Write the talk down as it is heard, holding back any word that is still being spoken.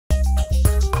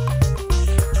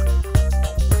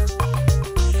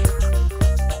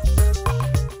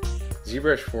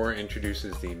ZBrush 4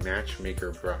 introduces the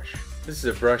Matchmaker Brush. This is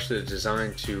a brush that is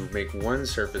designed to make one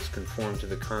surface conform to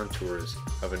the contours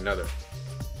of another.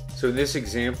 So in this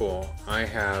example, I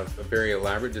have a very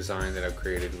elaborate design that I've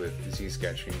created with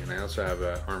Z-sketching, and I also have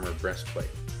an armor breastplate.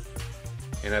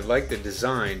 And I'd like the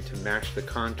design to match the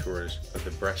contours of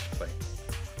the breastplate.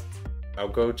 I'll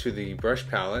go to the brush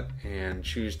palette and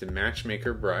choose the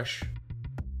Matchmaker Brush.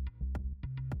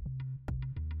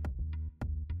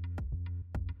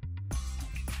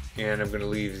 And I'm going to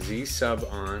leave Z sub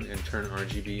on and turn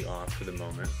RGB off for the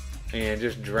moment. And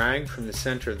just drag from the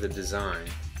center of the design.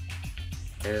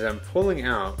 And as I'm pulling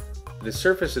out, the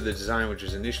surface of the design, which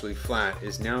was initially flat,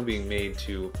 is now being made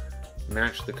to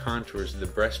match the contours of the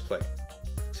breastplate.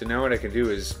 So now what I can do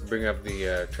is bring up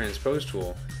the transpose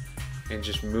tool and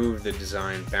just move the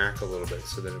design back a little bit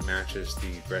so that it matches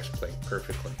the breastplate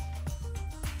perfectly.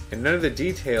 And none of the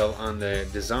detail on the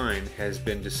design has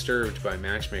been disturbed by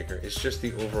Matchmaker, it's just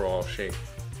the overall shape.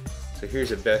 So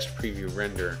here's a best preview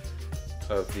render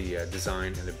of the design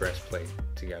and the breastplate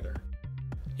together.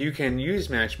 You can use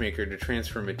Matchmaker to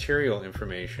transfer material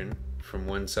information from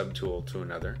one subtool to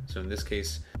another. So in this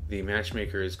case, the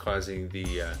Matchmaker is causing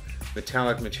the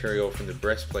metallic material from the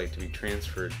breastplate to be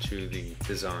transferred to the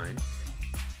design.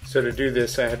 So to do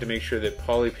this, I had to make sure that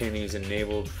polypainting is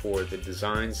enabled for the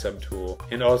design subtool,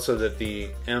 and also that the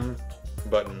M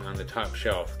button on the top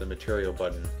shelf, the material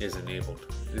button, is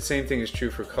enabled. The same thing is true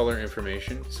for color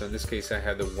information. So in this case, I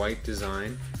had the white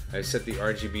design. I set the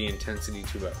RGB intensity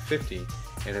to about 50,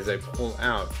 and as I pull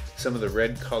out, some of the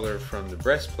red color from the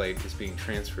breastplate is being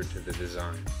transferred to the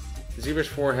design. ZBrush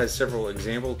 4 has several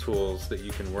example tools that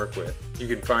you can work with.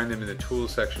 You can find them in the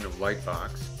Tools section of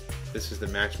Lightbox. This is the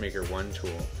Matchmaker 1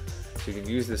 tool. So you can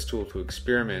use this tool to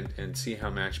experiment and see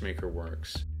how Matchmaker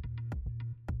works.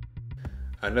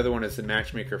 Another one is the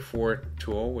Matchmaker 4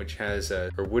 tool, which has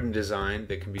a wooden design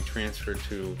that can be transferred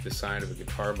to the side of a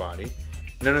guitar body.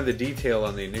 None of the detail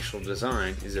on the initial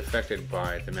design is affected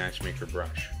by the Matchmaker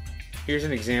brush. Here's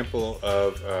an example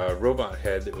of a robot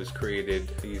head that was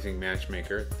created using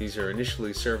Matchmaker. These are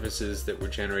initially surfaces that were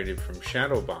generated from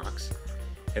Shadowbox,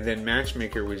 and then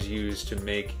Matchmaker was used to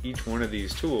make each one of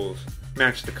these tools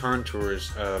match the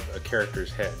contours of a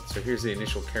character's head. So here's the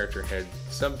initial character head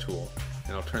subtool,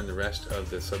 and I'll turn the rest of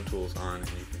the subtools on, and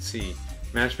you can see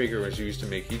Matchmaker was used to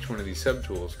make each one of these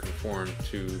subtools conform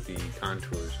to the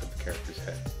contours of the character's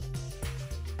head.